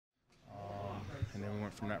And then we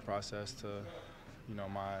went from that process to,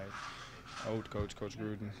 my old coach, Coach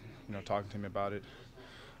Gruden, talking to me about it.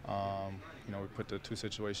 We put the two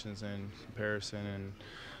situations in comparison, and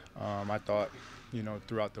I thought,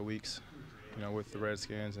 throughout the weeks, with the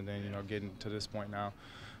Redskins, and then, getting to this point now,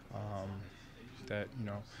 that,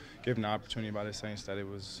 given the opportunity by the Saints, that it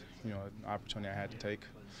was, an opportunity I had to take.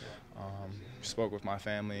 Spoke with my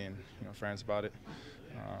family and, friends about it,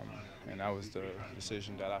 and that was the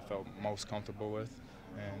decision that I felt most comfortable with,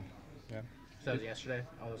 and, yeah. So that was yesterday,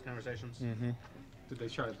 all those conversations? Mm-hmm. Did they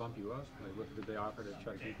try to bump you up? Like, did they offer to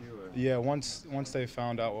try to keep you? Or? Yeah, once they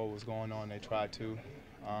found out what was going on, they tried to.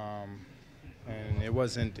 And it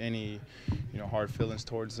wasn't any, hard feelings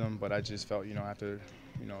towards them, but I just felt, after,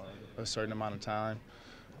 a certain amount of time,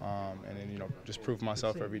 and then, just prove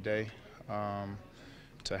myself every day,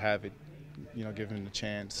 to have it, given the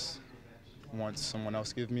chance. Once someone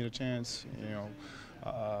else gives me the chance,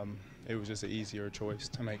 it was just an easier choice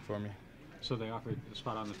to make for me. So they offered a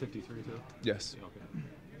spot on the 53 too? Yes. Okay.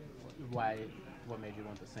 What made you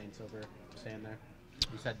want the Saints over staying there?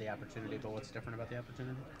 You said the opportunity, but what's different about the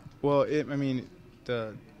opportunity? Well,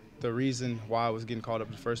 the reason why I was getting called up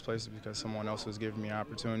in the first place is because someone else was giving me an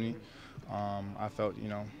opportunity. I felt,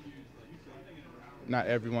 not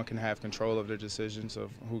everyone can have control of their decisions of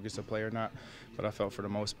who gets to play or not, but I felt for the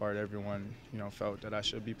most part everyone, felt that I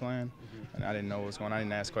should be playing, and I didn't know what was going on. I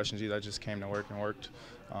didn't ask questions either. I just came to work and worked.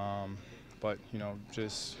 But,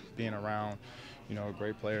 just being around,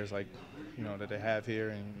 great players like, that they have here,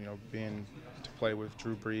 and, being to play with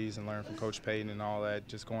Drew Brees and learn from Coach Payton and all that,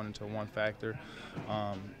 just going into one factor,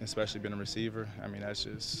 especially being a receiver, that's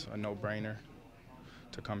just a no-brainer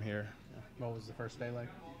to come here. What was the first day like?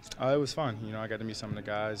 It was fun. I got to meet some of the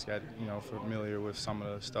guys, got, familiar with some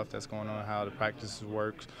of the stuff that's going on, how the practices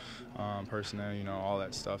work, personnel, all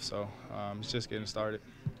that stuff. So it's just getting started.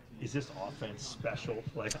 Is this offense special?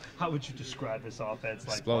 Like, how would you describe this offense?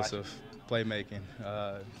 Like, explosive, playmaking,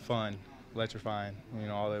 fun, electrifying,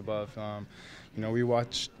 all the above. We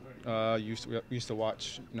watched, used to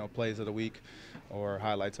watch, plays of the week or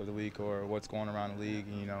highlights of the week or what's going around the league.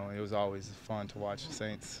 It was always fun to watch the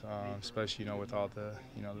Saints, especially, with all the,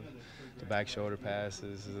 the back shoulder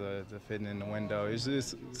passes, the fitting in the window.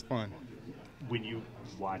 It's fun. When you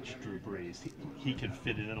watch Drew Brees, he can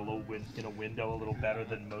fit it in a window a little better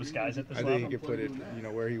than most guys at this level? I think he can put it,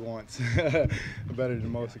 where he wants, better than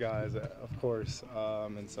most guys, of course.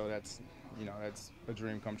 And so that's a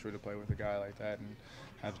dream come true to play with a guy like that and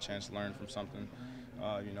have a chance to learn from something,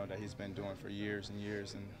 that he's been doing for years and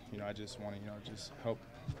years. And, I just want to, just help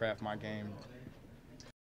craft my game